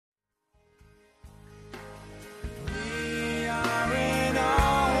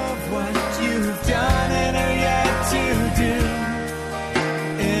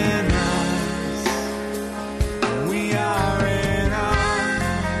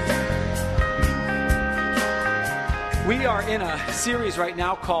We are in a series right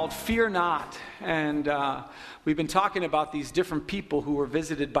now called Fear Not, and we've been talking about these different people who were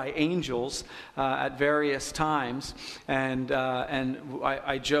visited by angels at various times, and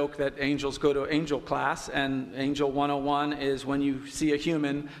I joke that angels go to angel class, and Angel 101 is when you see a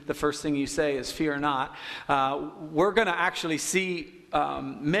human, the first thing you say is fear not. We're going to actually see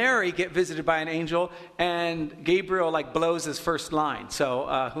Mary get visited by an angel, and Gabriel blows his first line.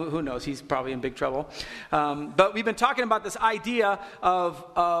 So who knows? He's probably in big trouble. But we've been talking about this idea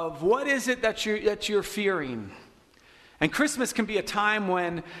of what is it that you're fearing. And Christmas can be a time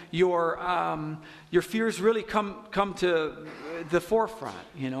when your fears really come to the forefront.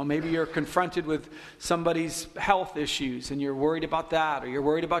 You know, maybe you're confronted with somebody's health issues, and you're worried about that, or you're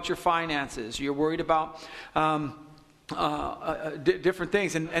worried about your finances, you're worried about different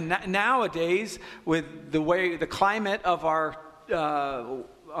things. And nowadays, with the climate of our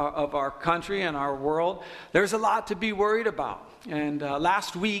country and our world, there's a lot to be worried about. And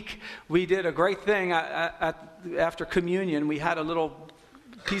last week we did a great thing after communion. We had a little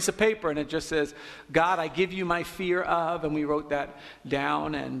piece of paper, and it just says, "God, I give you my fear of," and we wrote that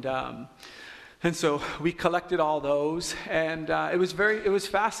down. And so we collected all those, and it was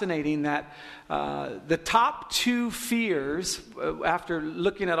fascinating that the top two fears, after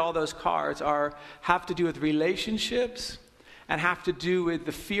looking at all those cards, have to do with relationships and have to do with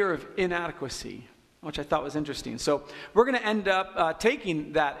the fear of inadequacy, which I thought was interesting. So we're going to end up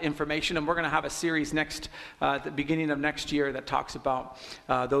taking that information, and we're going to have a series at the beginning of next year that talks about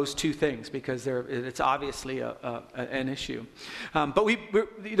those two things, because it's obviously an issue. But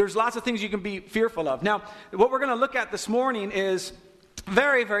there's lots of things you can be fearful of. Now, what we're going to look at this morning is a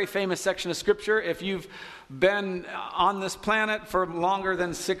very, very famous section of Scripture. If you've been on this planet for longer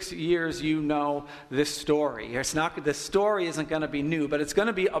than 6 years, you know this story. This story isn't going to be new, but it's going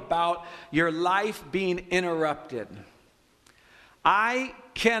to be about your life being interrupted. I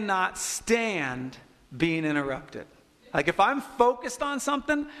cannot stand being interrupted. If I'm focused on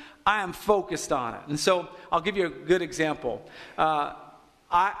something, I am focused on it. And so I'll give you a good example.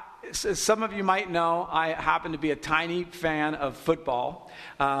 Some of you might know I happen to be a tiny fan of football.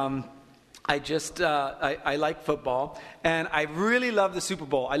 I like football, and I really love the Super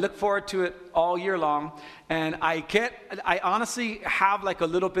Bowl. I look forward to it all year long, and I honestly have a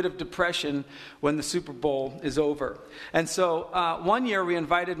little bit of depression when the Super Bowl is over. And so one year we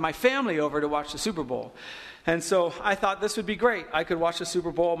invited my family over to watch the Super Bowl. And so I thought this would be great. I could watch the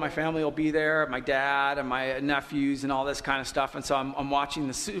Super Bowl. My family will be there, my dad and my nephews and all this kind of stuff. And so I'm watching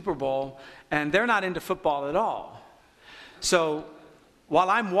the Super Bowl, and they're not into football at all. So while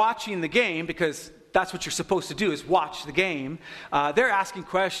I'm watching the game, because that's what you're supposed to do, is watch the game, they're asking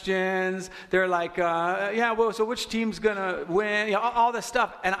questions. They're like, so which team's going to win? You know, all this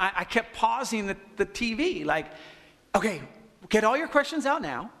stuff. And I kept pausing the TV, okay, get all your questions out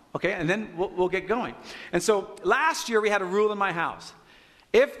now. Okay, and then we'll get going. And so last year we had a rule in my house.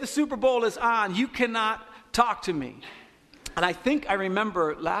 If the Super Bowl is on, you cannot talk to me. And I think I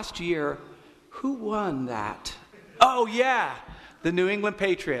remember last year, who won that? Oh, yeah, the New England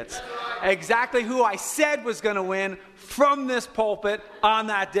Patriots. Exactly who I said was going to win from this pulpit on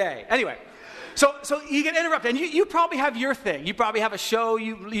that day. Anyway. So you get interrupted, and you probably have your thing. You probably have a show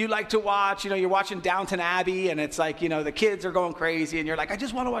you like to watch. You know, you're watching Downton Abbey, and it's the kids are going crazy, and you're like, I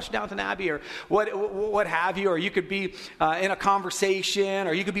just want to watch Downton Abbey, or what have you. Or you could be in a conversation,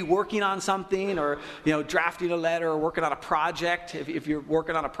 or you could be working on something, or drafting a letter, or working on a project. If you're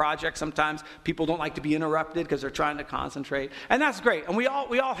working on a project, sometimes people don't like to be interrupted because they're trying to concentrate, and that's great. And we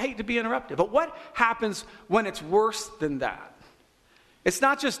all hate to be interrupted. But what happens when it's worse than that? It's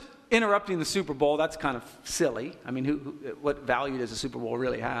not just interrupting the Super Bowl. That's kind of silly. I mean, what value does the Super Bowl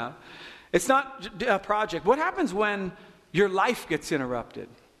really have? It's not a project. What happens when your life gets interrupted?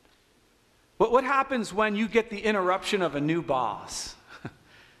 What happens when you get the interruption of a new boss?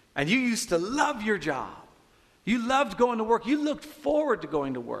 And you used to love your job. You loved going to work. You looked forward to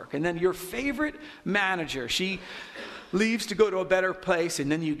going to work. And then your favorite manager, she leaves to go to a better place,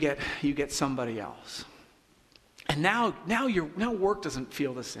 and then you get somebody else. And now work doesn't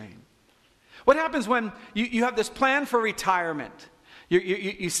feel the same. What happens when you have this plan for retirement?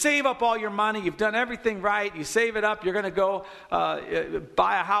 You save up all your money. You've done everything right. You save it up. You're going to go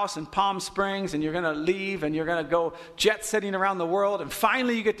buy a house in Palm Springs, and you're going to leave, and you're going to go jet-setting around the world. And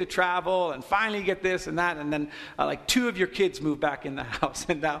finally you get to travel, and finally you get this and that. And then two of your kids move back in the house.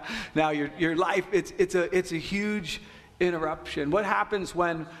 And now your life, it's a huge interruption. What happens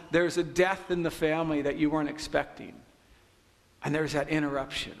when there's a death in the family that you weren't expecting, and there's that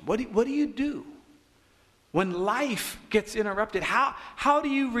interruption? What do you do? when life gets interrupted, how do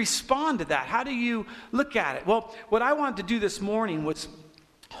you respond to that? How do you look at it? Well, what I wanted to do this morning was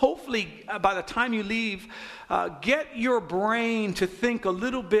hopefully by the time you leave, get your brain to think a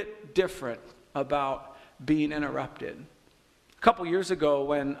little bit different about being interrupted. A couple years ago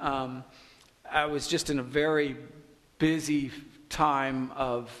when I was just in a very busy time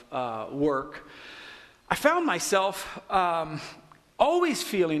of work, I found myself always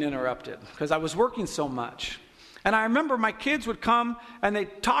feeling interrupted because I was working so much. And I remember my kids would come and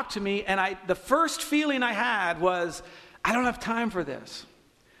they'd talk to me, and the first feeling I had was, I don't have time for this.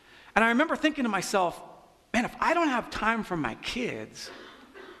 And I remember thinking to myself, man, if I don't have time for my kids,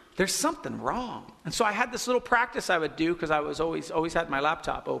 there's something wrong. And so I had this little practice I would do because I was always had my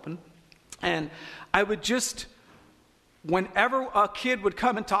laptop open. And I would just, whenever a kid would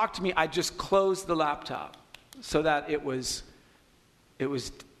come and talk to me, I'd just close the laptop so that it was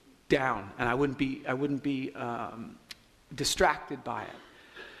down and I wouldn't be distracted by it.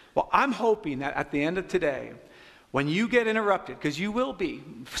 Well, I'm hoping that at the end of today, when you get interrupted, because you will be,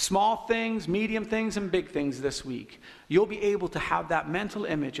 small things, medium things, and big things this week, you'll be able to have that mental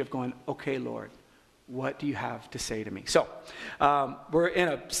image of going, okay, Lord, what do you have to say to me? So, we're in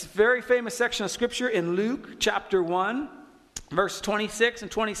a very famous section of Scripture in Luke chapter 1, verse 26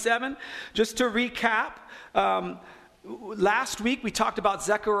 and 27. Just to recap, last week we talked about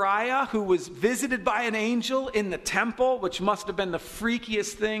Zechariah, who was visited by an angel in the temple, which must have been the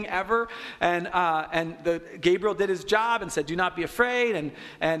freakiest thing ever. And Gabriel did his job and said, do not be afraid.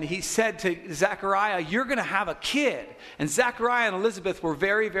 And he said to Zechariah, you're going to have a kid. And Zechariah and Elizabeth were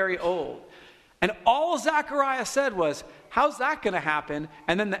very, very old. And all Zechariah said was, how's that going to happen?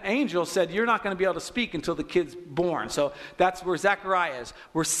 And then the angel said, you're not going to be able to speak until the kid's born. So that's where Zechariah is.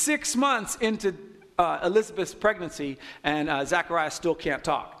 We're 6 months into Elizabeth's pregnancy, and Zechariah still can't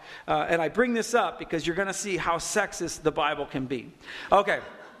talk. And I bring this up because you're going to see how sexist the Bible can be. Okay,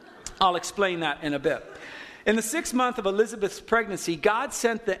 I'll explain that in a bit. In the 6th month of Elizabeth's pregnancy, God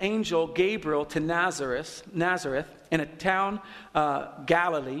sent the angel Gabriel to Nazareth in a town in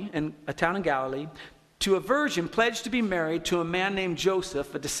Galilee, to a virgin pledged to be married to a man named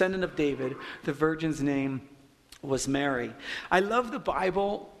Joseph, a descendant of David. The virgin's name was Mary. I love the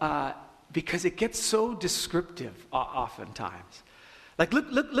Bible because it gets so descriptive oftentimes. Like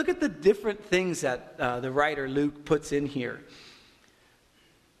look at the different things that the writer Luke puts in here.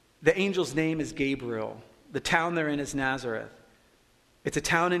 The angel's name is Gabriel. The town they're in is Nazareth. It's a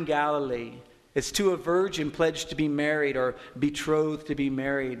town in Galilee. It's to a virgin pledged to be married or betrothed to be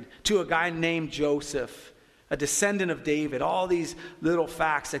married, to a guy named Joseph, a descendant of David. All these little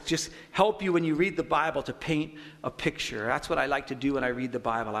facts that just help you when you read the Bible to paint a picture. That's what I like to do when I read the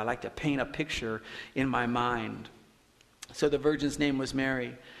Bible. I like to paint a picture in my mind. So the virgin's name was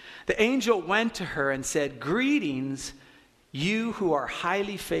Mary. The angel went to her and said, greetings, you who are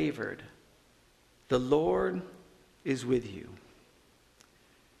highly favored. The Lord is with you.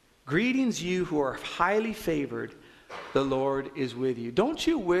 Greetings, you who are highly favored. The Lord is with you. Don't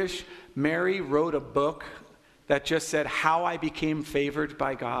you wish Mary wrote a book that just said how I became favored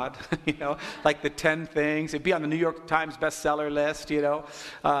by God? Like the 10 things. It'd be on the New York Times bestseller list,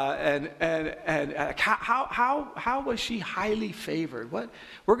 how was she highly favored? What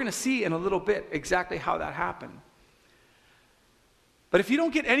we're going to see in a little bit exactly how that happened. But if you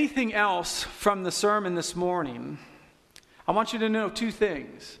don't get anything else from the sermon this morning, I want you to know 2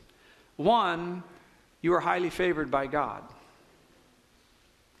 things. One, you are highly favored by God.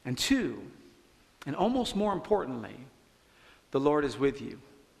 And 2, and almost more importantly, the Lord is with you.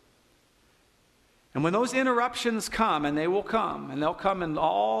 And when those interruptions come, and they will come, and they'll come in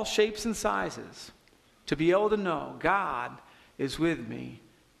all shapes and sizes, to be able to know God is with me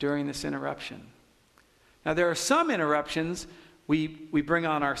during this interruption. Now, there are some interruptions we bring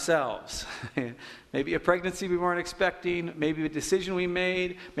on ourselves. Maybe a pregnancy we weren't expecting, maybe a decision we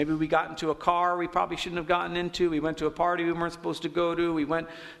made, maybe we got into a car we probably shouldn't have gotten into, we went to a party we weren't supposed to go to, we went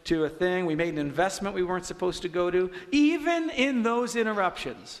to a thing, we made an investment we weren't supposed to go to. Even in those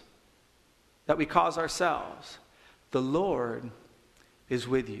interruptions that we cause ourselves, the Lord is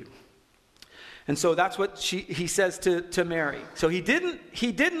with you. And so that's what he says to Mary. So he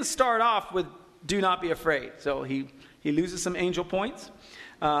didn't start off with do not be afraid. So he loses some angel points.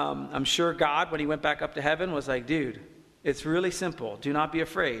 I'm sure God, when he went back up to heaven, was like, dude, it's really simple. Do not be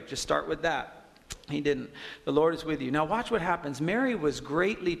afraid. Just start with that. He didn't. The Lord is with you. Now watch what happens. Mary was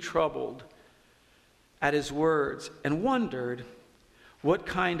greatly troubled at his words and wondered what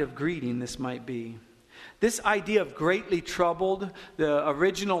kind of greeting this might be. This idea of greatly troubled, the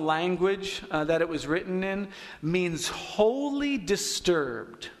original language that it was written in, means wholly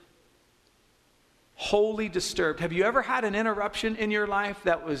disturbed. wholly disturbed. Have you ever had an interruption in your life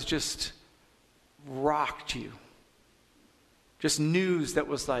that was just rocked you? Just news that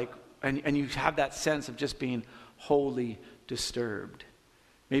was like, and you have that sense of just being wholly disturbed.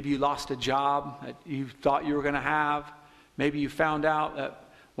 Maybe you lost a job that you thought you were going to have. Maybe you found out that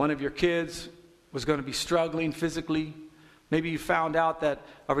one of your kids was going to be struggling physically. Maybe you found out that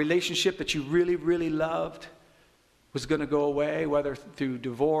a relationship that you really, really loved was going to go away, whether through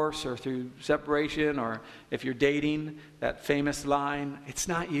divorce or through separation, or if you're dating, that famous line, "It's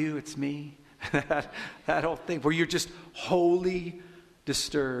not you, it's me." that whole thing where you're just wholly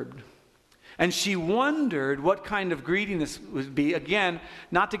disturbed. And she wondered what kind of greeting this would be. Again,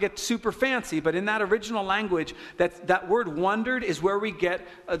 not to get super fancy, but in that original language, that word wondered is where we get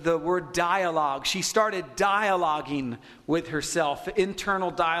the word dialogue. She started dialoguing with herself, internal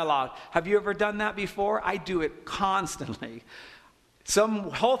dialogue. Have you ever done that before? I do it constantly.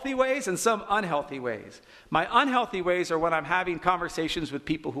 Some healthy ways and some unhealthy ways. My unhealthy ways are when I'm having conversations with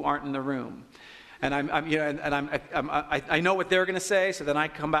people who aren't in the room. And I know what they're going to say, so then I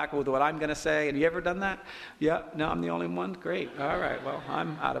come back with what I'm going to say. And you ever done that? Yeah, no, I'm the only one? Great. All right, well,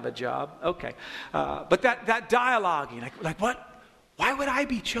 I'm out of a job. Okay. But that dialoguing, like what? Why would I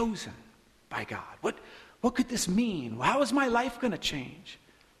be chosen by God? What could this mean? How is my life going to change?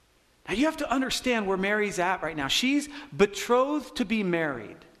 Now, you have to understand where Mary's at right now. She's betrothed to be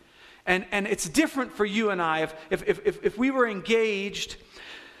married. And it's different for you and I. If we were engaged,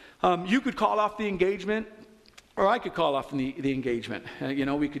 you could call off the engagement, or I could call off the engagement.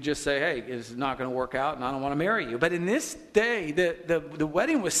 We could just say, hey, it's not going to work out and I don't want to marry you. But in this day, the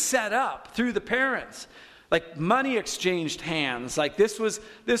wedding was set up through the parents. Like money exchanged hands. Like this was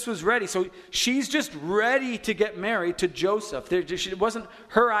ready. So she's just ready to get married to Joseph. It wasn't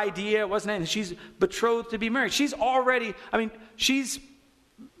her idea. It wasn't anything. She's betrothed to be married. She's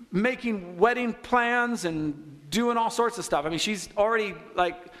making wedding plans and doing all sorts of stuff. She's already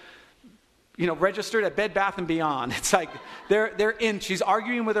registered at Bed Bath & Beyond. It's like they're in. She's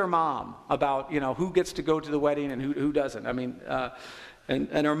arguing with her mom about, who gets to go to the wedding and who doesn't.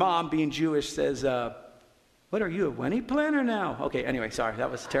 And her mom, being Jewish, says, what are you, a wedding planner now? Okay, anyway, sorry.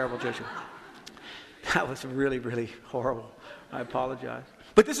 That was a terrible joke. That was really, really horrible. I apologize.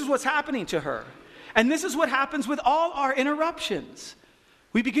 But this is what's happening to her. And this is what happens with all our interruptions.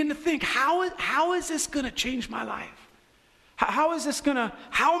 We begin to think, how is this going to change my life? How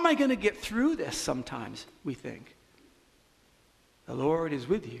am I going to get through this sometimes, we think. The Lord is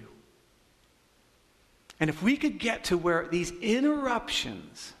with you. And if we could get to where these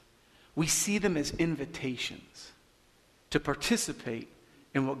interruptions, we see them as invitations to participate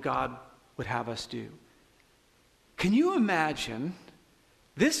in what God would have us do. Can you imagine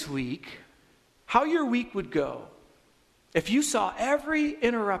this week how your week would go if you saw every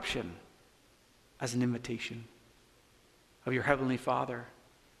interruption as an invitation of your Heavenly Father?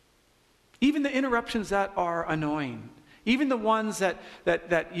 Even the interruptions that are annoying, even the ones that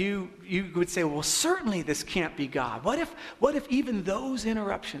you would say, well, certainly this can't be God. What if even those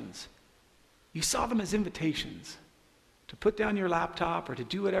interruptions, you saw them as invitations to put down your laptop or to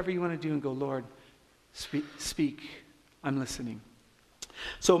do whatever you want to do and go, Lord, speak, I'm listening.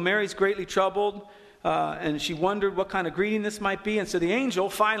 So Mary's greatly troubled. And she wondered what kind of greeting this might be. And so the angel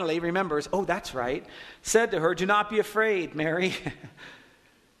finally remembers, oh, that's right, said to her, do not be afraid, Mary.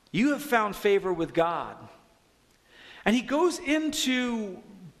 You have found favor with God. And he goes into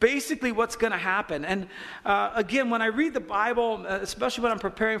basically what's going to happen. And again, when I read the Bible, especially when I'm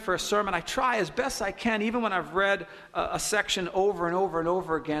preparing for a sermon, I try as best I can, even when I've read a section over and over and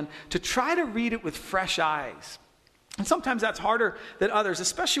over again, to try to read it with fresh eyes. And sometimes that's harder than others,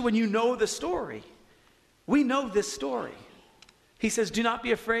 especially when you know the story. We know this story. He says, do not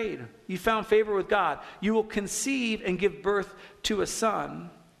be afraid. You found favor with God. You will conceive and give birth to a son,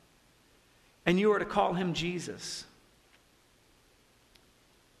 and you are to call him Jesus.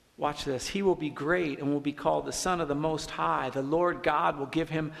 Watch this. He will be great and will be called the Son of the Most High. The Lord God will give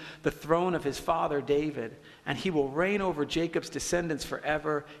him the throne of his father David, and he will reign over Jacob's descendants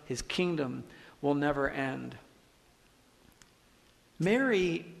forever. His kingdom will never end.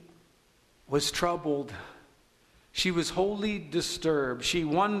 Mary was troubled. She was wholly disturbed. She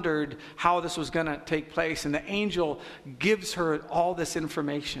wondered how this was going to take place, and the angel gives her all this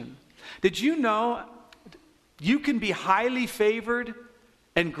information. Did you know you can be highly favored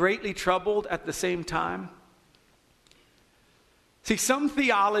and greatly troubled at the same time? See, some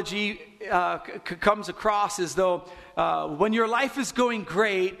theology comes across as though when your life is going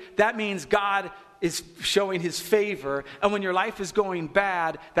great, that means God is showing his favor. And when your life is going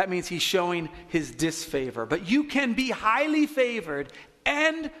bad, that means he's showing his disfavor. But you can be highly favored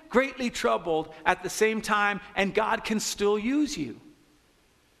and greatly troubled at the same time, and God can still use you.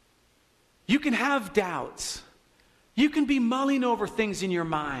 You can have doubts. You can be mulling over things in your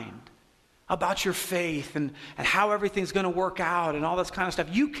mind about your faith and how everything's going to work out and all this kind of stuff.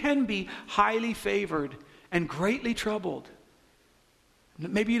 You can be highly favored and greatly troubled.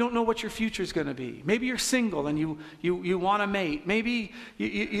 Maybe you don't know what your future is going to be. Maybe you're single and you want a mate. Maybe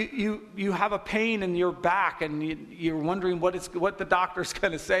you have a pain in your back and you're wondering what the doctor's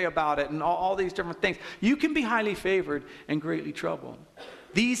going to say about it and all these different things. You can be highly favored and greatly troubled.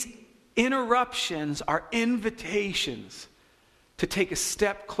 These interruptions are invitations to take a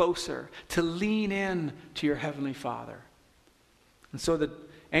step closer, to lean in to your Heavenly Father. And so the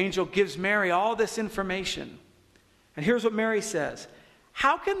angel gives Mary all this information. And here's what Mary says.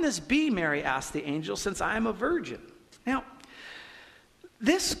 "How can this be," Mary asked the angel, "since I am a virgin?" Now,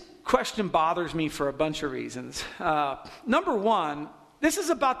 this question bothers me for a bunch of reasons. Number one, this is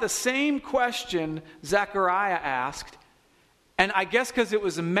about the same question Zechariah asked. And I guess because it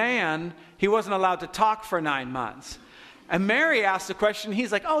was a man, he wasn't allowed to talk for 9 months. And Mary asked the question,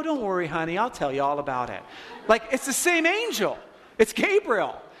 he's like, "Oh, don't worry, honey, I'll tell you all about it." Like, it's the same angel. It's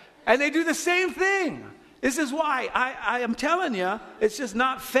Gabriel. And they do the same thing. This is why I am telling you, it's just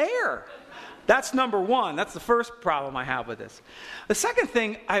not fair. That's number one. That's the first problem I have with this. The second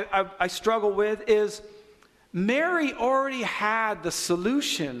thing I struggle with is Mary already had the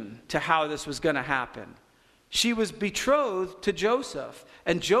solution to how this was going to happen. She was betrothed to Joseph,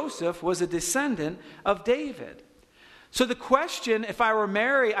 and Joseph was a descendant of David. So the question, if I were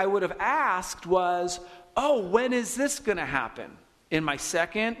Mary, I would have asked was, when is this going to happen? In my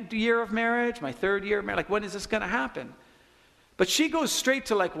second year of marriage, my third year of marriage, when is this going to happen? But she goes straight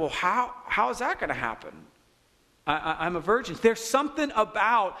to how is that going to happen? I'm a virgin. There's something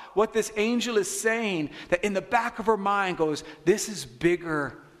about what this angel is saying that in the back of her mind goes, this is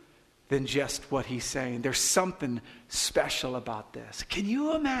bigger than just what he's saying. There's something special about this. Can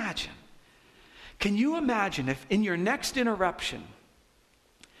you imagine? Can you imagine if in your next interruption,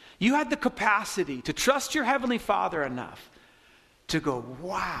 you had the capacity to trust your Heavenly Father enough to go,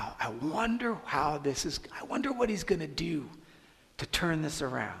 wow, I wonder what he's going to do to turn this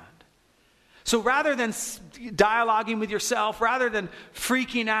around. So rather than dialoguing with yourself, rather than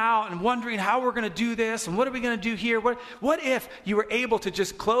freaking out and wondering how we're going to do this and what are we going to do here, what if you were able to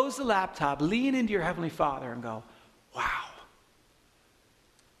just close the laptop, lean into your Heavenly Father and go, wow,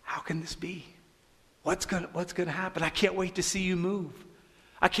 how can this be? What's going to happen? I can't wait to see you move.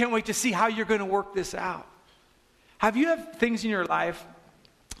 I can't wait to see how you're going to work this out. Have you had things in your life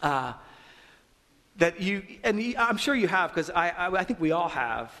that you, and I'm sure you have, because I think we all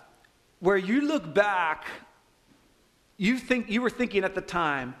have, where you look back, you were thinking at the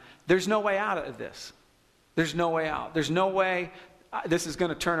time, there's no way out of this. There's no way out. There's no way this is going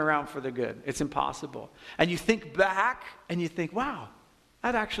to turn around for the good. It's impossible. And you think back and you think, wow,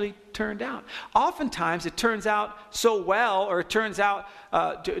 that actually turned out. Oftentimes it turns out so well, or it turns out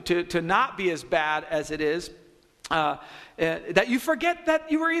to not be as bad as it is, that you forget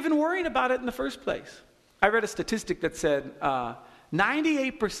that you were even worrying about it in the first place. I read a statistic that said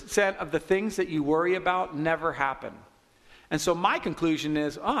 98% of the things that you worry about never happen. And so my conclusion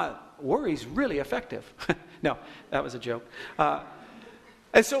is, worry's really effective. No, that was a joke.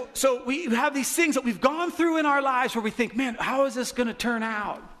 And so we have these things that we've gone through in our lives where we think, man, how is this going to turn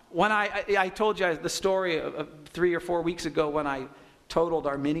out? When I told you the story of 3 or 4 weeks ago when I totaled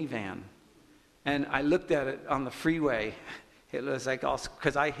our minivan. And I looked at it on the freeway. It was like,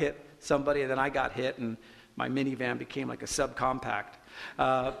 because I hit somebody and then I got hit and my minivan became like a subcompact.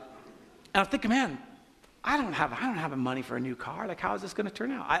 And I'm thinking, man, I don't have money for a new car. Like, how is this going to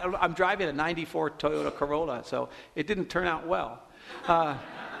turn out? I'm driving a 94 Toyota Corolla, so it didn't turn out well. But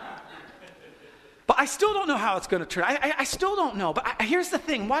I still don't know how it's going to turn out. I still don't know. But here's the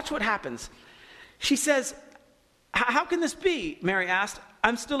thing. Watch what happens. She says, how can this be? Mary asked.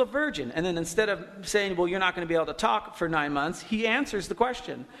 I'm still a virgin. And then instead of saying, well, you're not going to be able to talk for 9 months, he answers the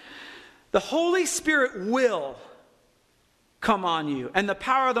question. The Holy Spirit will come on you, and the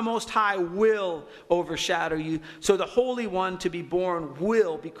power of the Most High will overshadow you. So the Holy One to be born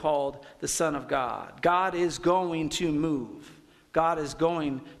will be called the Son of God. God is going to move. God is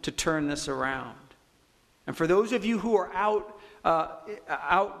going to turn this around. And for those of you who are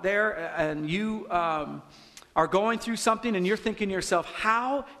out there and you are going through something and you're thinking to yourself,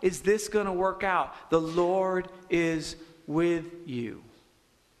 how is this going to work out? The Lord is with you.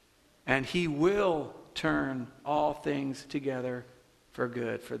 And he will turn all things together for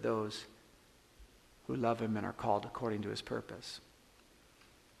good for those who love him and are called according to his purpose.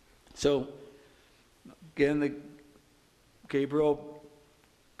 So, again, Gabriel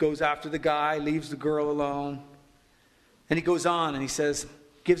goes after the guy, leaves the girl alone. And he goes on and he says,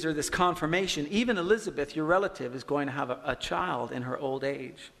 gives her this confirmation. Even Elizabeth, your relative, is going to have a child in her old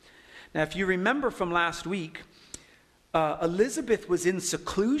age. Now, if you remember from last week, Elizabeth was in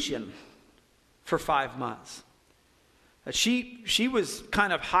seclusion for 5 months. She was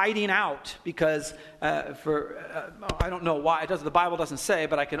kind of hiding out because I don't know why. The Bible doesn't say,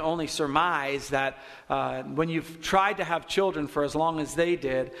 but I can only surmise that when you've tried to have children for as long as they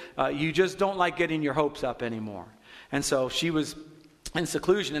did, you just don't like getting your hopes up anymore. And so she was in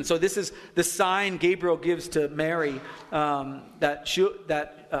seclusion. And so this is the sign Gabriel gives to Mary, and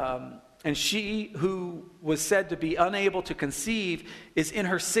she who was said to be unable to conceive is in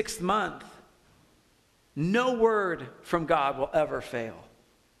her 6th month. No word from God will ever fail,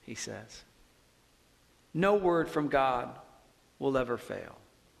 he says. No word from God will ever fail.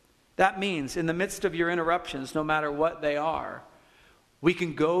 That means in the midst of your interruptions, no matter what they are, we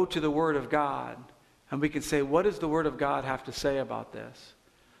can go to the Word of God and we can say, what does the Word of God have to say about this?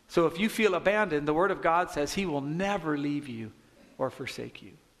 So if you feel abandoned, the Word of God says He will never leave you or forsake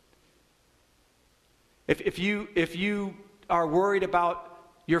you. If you are worried about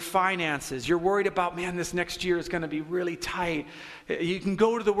your finances, you're worried about, man, this next year is going to be really tight, you can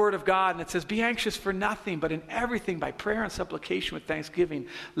go to the Word of God and it says, be anxious for nothing, but in everything by prayer and supplication with thanksgiving,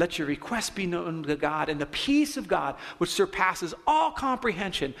 let your requests be known to God, and the peace of God, which surpasses all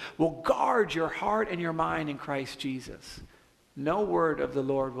comprehension, will guard your heart and your mind in Christ Jesus. No word of the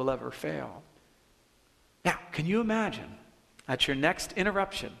Lord will ever fail. Now, can you imagine at your next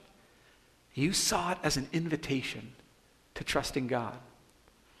interruption, you saw it as an invitation to trusting God?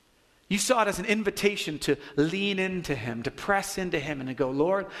 You saw it as an invitation to lean into Him, to press into Him and to go,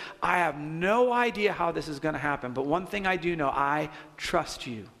 Lord, I have no idea how this is going to happen, but one thing I do know, I trust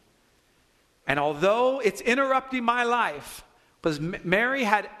You. And although it's interrupting my life, because Mary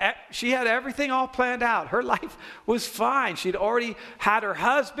had everything all planned out. Her life was fine. She'd already had her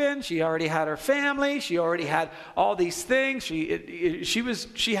husband. She already had her family. She already had all these things.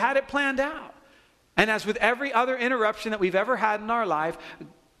 She had it planned out. And as with every other interruption that we've ever had in our life,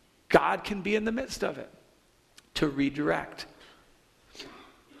 God can be in the midst of it to redirect.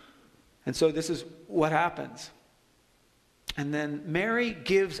 And so this is what happens. And then Mary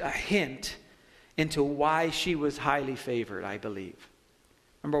gives a hint into why she was highly favored, I believe.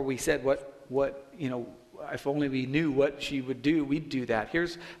 Remember we said if only we knew what she would do, we'd do that.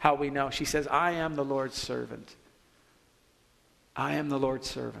 Here's how we know. She says, I am the Lord's servant. I am the Lord's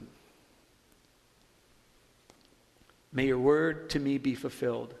servant. May your word to me be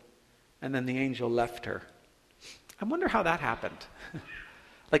fulfilled. And then the angel left her. I wonder how that happened.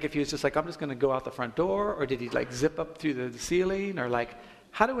 Like if he was just like, I'm just going to go out the front door, or did he like zip up through the ceiling, or like,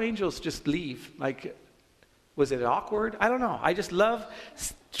 how do angels just leave? Like, was it awkward? I don't know. I just love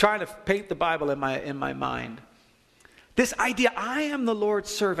trying to paint the Bible in my mind. This idea, I am the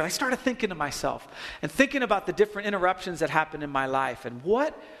Lord's servant. I started thinking to myself and thinking about the different interruptions that happened in my life and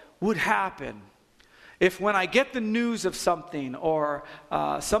what would happen if when I get the news of something or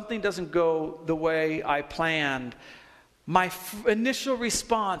something doesn't go the way I planned, my initial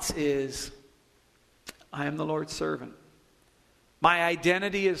response is, I am the Lord's servant. My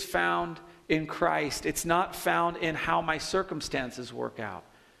identity is found in Christ. It's not found in how my circumstances work out.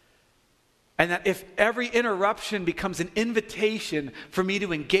 And that if every interruption becomes an invitation for me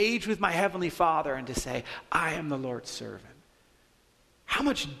to engage with my Heavenly Father and to say, I am the Lord's servant. How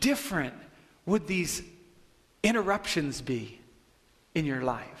much different would these interruptions be in your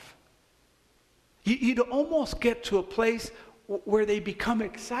life? You'd almost get to a place where they become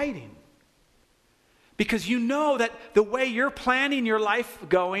exciting. Because you know that the way you're planning your life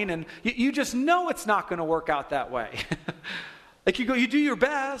going, and you just know it's not going to work out that way. Like you do your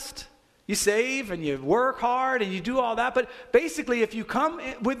best. You save and you work hard and you do all that. But basically, if you come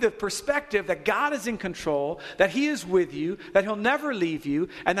with the perspective that God is in control, that He is with you, that He'll never leave you,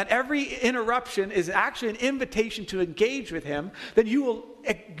 and that every interruption is actually an invitation to engage with Him, then you will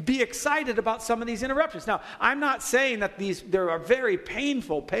be excited about some of these interruptions. Now, I'm not saying that there are very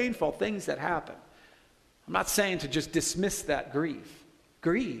painful things that happen. I'm not saying to just dismiss that grief.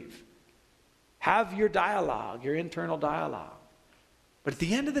 Grieve. Have your dialogue, your internal dialogue. But at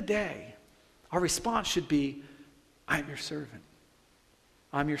the end of the day, our response should be, I'm your servant.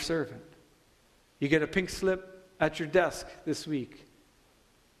 I'm your servant. You get a pink slip at your desk this week.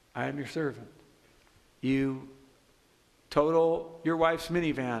 I am your servant. You total your wife's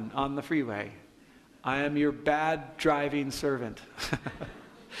minivan on the freeway. I am your bad driving servant.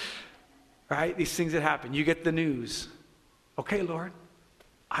 Right? These things that happen. You get the news. Okay, Lord,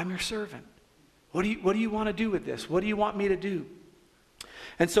 I'm your servant. What do you want to do with this? What do you want me to do?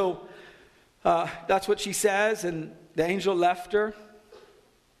 And so that's what she says, and the angel left her.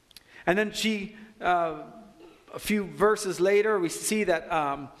 And then a few verses later, we see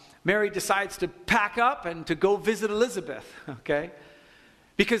that Mary decides to pack up and to go visit Elizabeth, okay?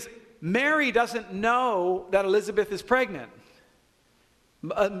 Because Mary doesn't know that Elizabeth is pregnant.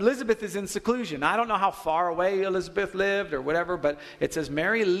 Elizabeth is in seclusion. I don't know how far away Elizabeth lived or whatever, but it says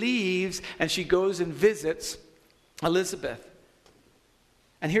Mary leaves and she goes and visits Elizabeth.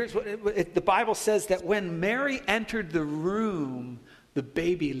 And here's what the Bible says, that when Mary entered the room, the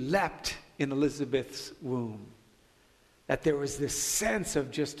baby leapt in Elizabeth's womb. That there was this sense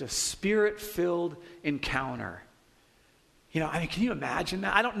of just a spirit-filled encounter. Can you imagine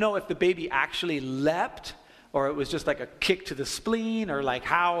that? I don't know if the baby actually leapt or it was just like a kick to the spleen, or like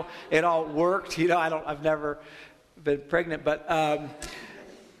how it all worked. I've never been pregnant, but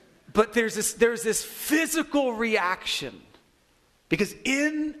there's this physical reaction, because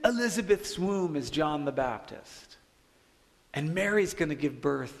in Elizabeth's womb is John the Baptist, and Mary's going to give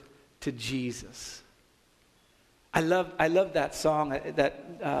birth to Jesus. I love that song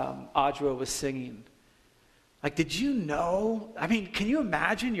that Audra was singing. Like, did you know? I mean, can you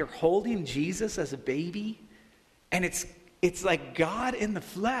imagine you're holding Jesus as a baby? And it's like God in the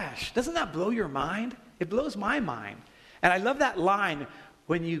flesh. Doesn't that blow your mind? It blows my mind. And I love that line,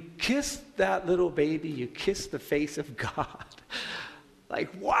 when you kiss that little baby, you kiss the face of God. Like,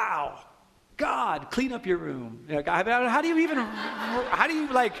 wow, God, clean up your room. How do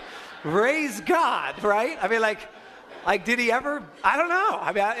you raise God, right? I mean, like, did he ever? I don't know.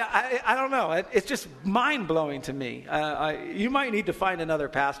 I mean, I don't know. It's just mind-blowing to me. You might need to find another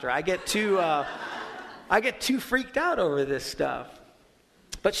pastor. I get too freaked out over this stuff.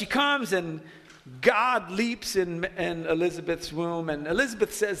 But she comes and God leaps in Elizabeth's womb. And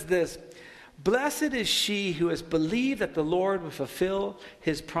Elizabeth says this: "Blessed is she who has believed that the Lord will fulfill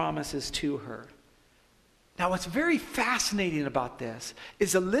his promises to her." Now, what's very fascinating about this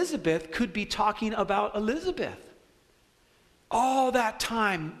is Elizabeth could be talking about Elizabeth. All that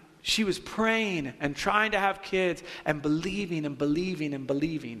time, she was praying and trying to have kids and believing and believing and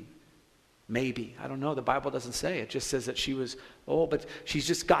believing. Maybe. I don't know. The Bible doesn't say. It just says that she was, but she's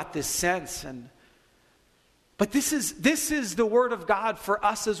just got this sense. But this is the word of God for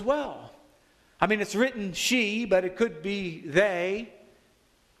us as well. I mean, it's written she, but it could be they.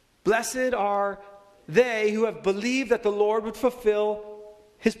 Blessed are they who have believed that the Lord would fulfill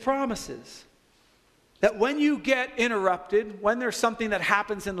his promises. That when you get interrupted, when there's something that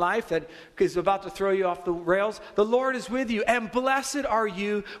happens in life that is about to throw you off the rails, the Lord is with you. And blessed are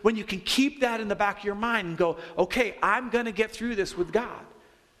you when you can keep that in the back of your mind and go, okay, I'm going to get through this with God.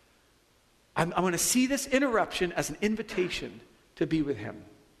 I'm going to see this interruption as an invitation to be with him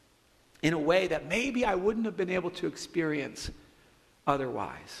in a way that maybe I wouldn't have been able to experience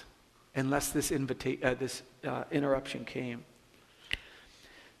otherwise, unless this interruption came.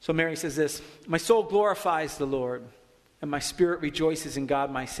 So Mary says this: "My soul glorifies the Lord, and my spirit rejoices in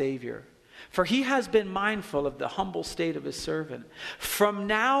God my Savior. For he has been mindful of the humble state of his servant. From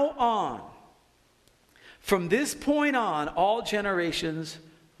now on, from this point on, all generations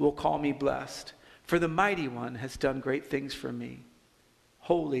will call me blessed. For the Mighty One has done great things for me.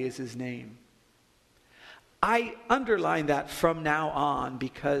 Holy is his name." I underline that "from now on"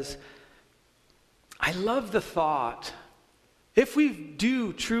 because I love the thought, if we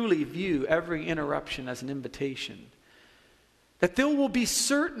do truly view every interruption as an invitation, that there will be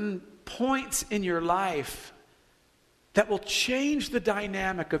certain points in your life that will change the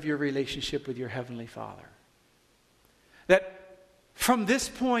dynamic of your relationship with your Heavenly Father. That from this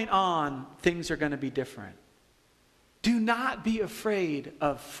point on, things are going to be different. Do not be afraid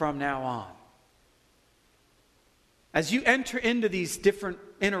of "from now on." As you enter into these different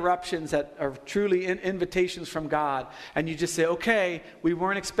interruptions that are truly invitations from God, and you just say, okay, we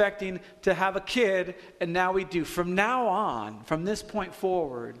weren't expecting to have a kid, and now we do. From now on, from this point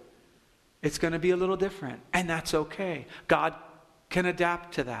forward, it's going to be a little different, and that's okay. God can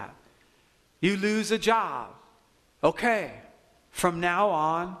adapt to that. You lose a job. Okay, from now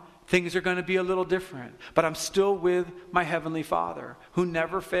on, things are going to be a little different. But I'm still with my Heavenly Father, who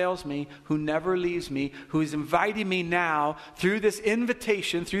never fails me, who never leaves me, who is inviting me now through this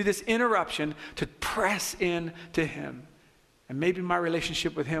invitation, through this interruption, to press in to him. And maybe my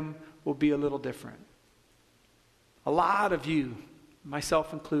relationship with him will be a little different. A lot of you,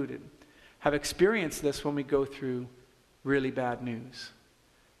 myself included, have experienced this when we go through really bad news.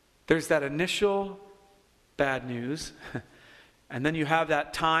 There's that initial bad news. And then you have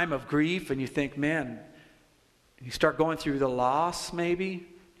that time of grief and you think, man, you start going through the loss maybe.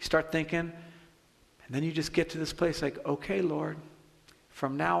 You start thinking, and then you just get to this place like, okay, Lord,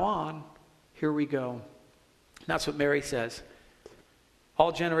 From now on, here we go. And that's what Mary says.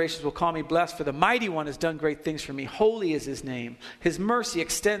 All generations will call me blessed, for the Mighty One has done great things for me. Holy is his name. His mercy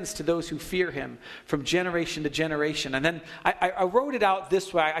extends to those who fear him from generation to generation. And then I wrote it out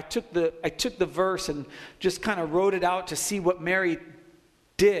this way. I took the verse and just kind of wrote it out to see what Mary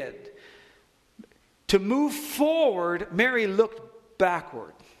did. To move forward, Mary looked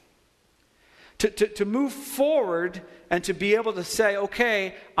backward. To move forward and to be able to say,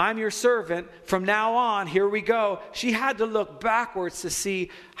 okay, I'm your servant. From now on, here we go. She had to look backwards to see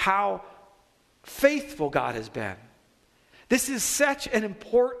how faithful God has been. This is such an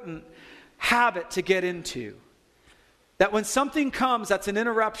important habit to get into. That when something comes that's an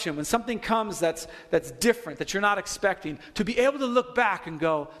interruption, when something comes that's different, that you're not expecting, to be able to look back and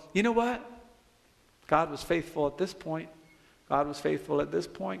go, you know what? God was faithful at this point. God was faithful at this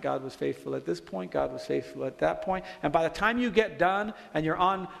point. God was faithful at this point. God was faithful at that point. And by the time you get done and you're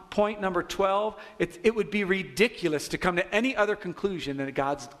on point number 12, it would be ridiculous to come to any other conclusion than that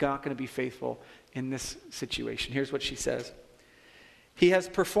God's not going to be faithful in this situation. Here's what she says. He has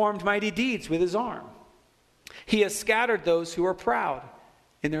performed mighty deeds with his arm. He has scattered those who are proud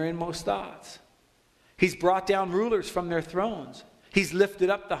in their inmost thoughts. He's brought down rulers from their thrones. He's lifted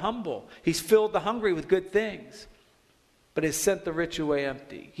up the humble. He's filled the hungry with good things, but has sent the rich away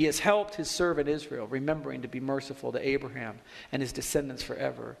empty. He has helped his servant Israel, remembering to be merciful to Abraham and his descendants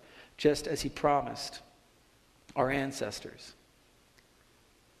forever, just as he promised our ancestors.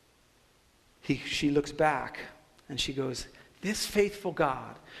 She looks back and she goes, this faithful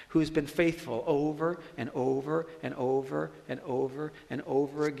God who has been faithful over and over and over and over and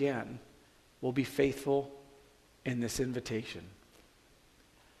over again will be faithful in this invitation.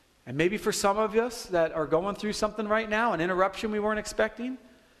 And maybe for some of us that are going through something right now, an interruption we weren't expecting,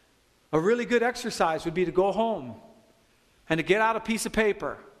 a really good exercise would be to go home and to get out a piece of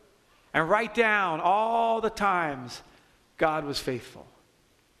paper and write down all the times God was faithful.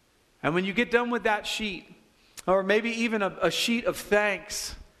 And when you get done with that sheet, or maybe even a sheet of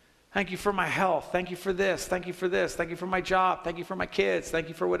thanks, thank you for my health, thank you for this, thank you for this, thank you for my job, thank you for my kids, thank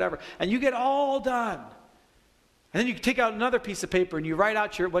you for whatever, and you get all done. And then you take out another piece of paper and you write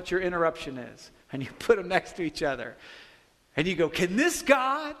out what your interruption is. And you put them next to each other. And you go, can this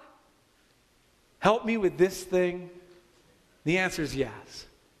God help me with this thing? The answer is yes.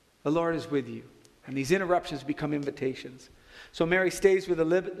 The Lord is with you. And these interruptions become invitations. So Mary stays with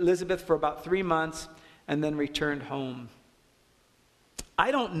Elizabeth for about 3 months and then returned home.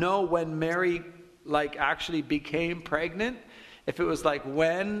 I don't know when Mary actually became pregnant. If it was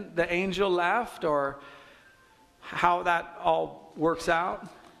when the angel left or how that all works out.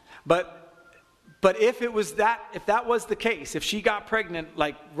 But if it was if that was the case, if she got pregnant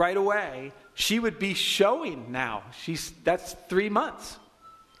right away, she would be showing now. That's 3 months.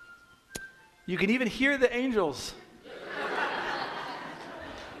 You can even hear the angels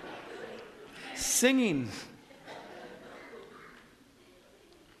singing.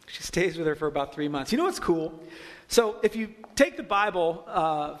 She stays with her for about 3 months. You know what's cool? So if you take the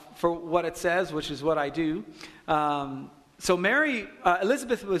Bible for what it says, which is what I do. So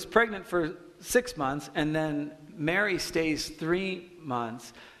Elizabeth was pregnant for 6 months, and then Mary stays 3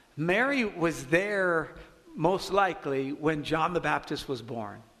 months. Mary was there most likely when John the Baptist was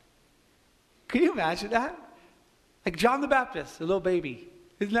born. Can you imagine that? John the Baptist, a little baby.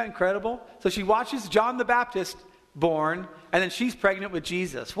 Isn't that incredible? So she watches John the Baptist born, and then she's pregnant with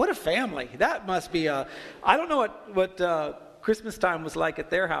Jesus. What a family. That must be I don't know what Christmas time was like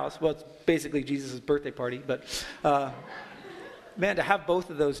at their house. Well, it's basically Jesus' birthday party, but man, to have both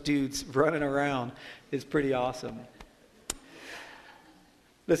of those dudes running around is pretty awesome.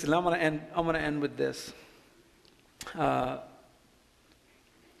 Listen, I'm going to end with this. For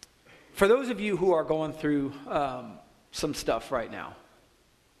those of you who are going through some stuff right now,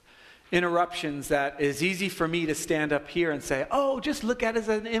 interruptions that is easy for me to stand up here and say, oh, just look at it as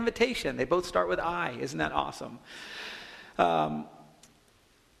an invitation. They both start with I. Isn't that awesome?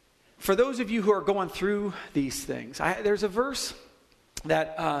 For those of you who are going through these things, there's a verse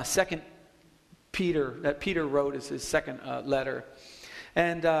that Peter wrote as his second letter.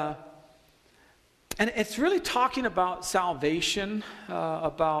 And it's really talking about salvation,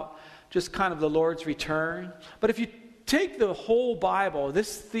 about just kind of the Lord's return. But if you take the whole Bible,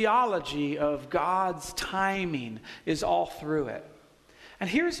 this theology of God's timing is all through it. And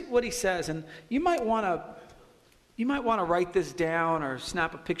here's what he says, and you might want to write this down or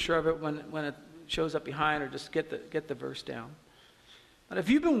snap a picture of it when it shows up behind, or just get the verse down. But if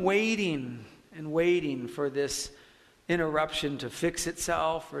you've been waiting and waiting for this interruption to fix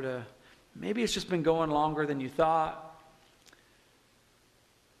itself, or maybe it's just been going longer than you thought,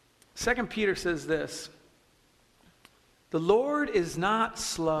 2 Peter says this, the Lord is not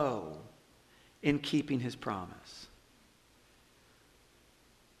slow in keeping his promise.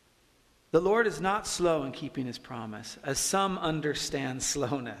 The Lord is not slow in keeping his promise, as some understand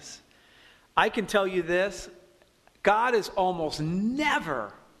slowness. I can tell you this, God is almost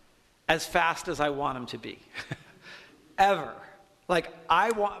never as fast as I want him to be. Ever. Like,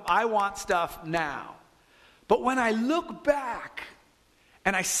 I want stuff now. But when I look back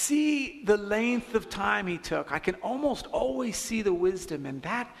and I see the length of time he took, I can almost always see the wisdom, and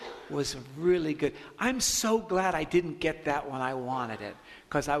that was really good. I'm so glad I didn't get that when I wanted it,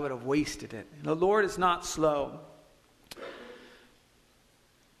 because I would have wasted it. And the Lord is not slow.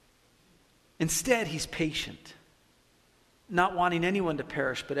 Instead, he's patient, not wanting anyone to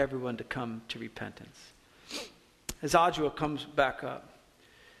perish, but everyone to come to repentance. As Audra comes back up,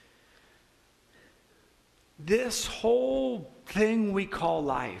 this whole thing we call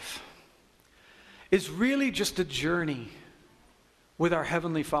life is really just a journey with our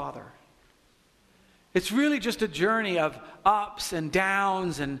Heavenly Father. It's really just a journey of ups and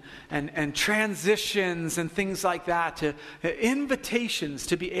downs and transitions and things like that, to invitations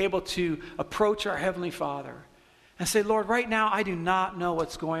to be able to approach our Heavenly Father and say, Lord, right now I do not know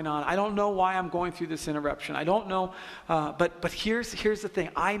what's going on. I don't know why I'm going through this interruption. I don't know, but here's the thing.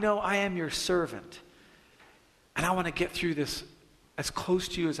 I know I am your servant, and I want to get through this as close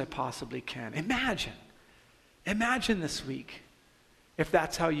to you as I possibly can. Imagine this week if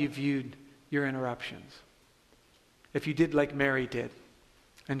that's how you viewed your interruptions. If you did like Mary did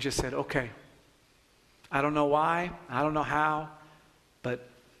and just said, okay, I don't know why, I don't know how, but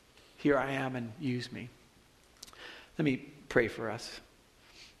here I am and use me. Let me pray for us.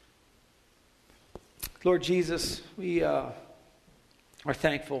 Lord Jesus, we are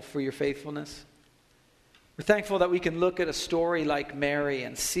thankful for your faithfulness. We're thankful that we can look at a story like Mary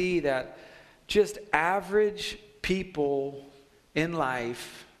and see that just average people in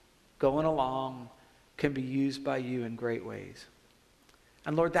life going along can be used by you in great ways.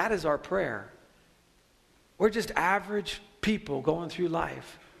 And Lord, that is our prayer. We're just average people going through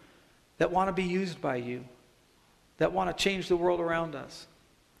life that want to be used by you, that want to change the world around us.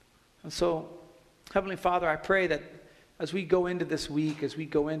 And so, Heavenly Father, I pray that as we go into this week, as we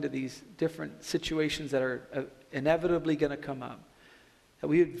go into these different situations that are inevitably going to come up, that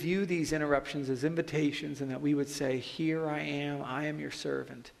we would view these interruptions as invitations, and that we would say, here I am your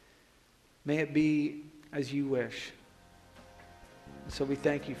servant. May it be as you wish. So we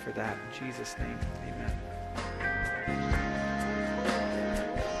thank you for that. In Jesus' name, amen.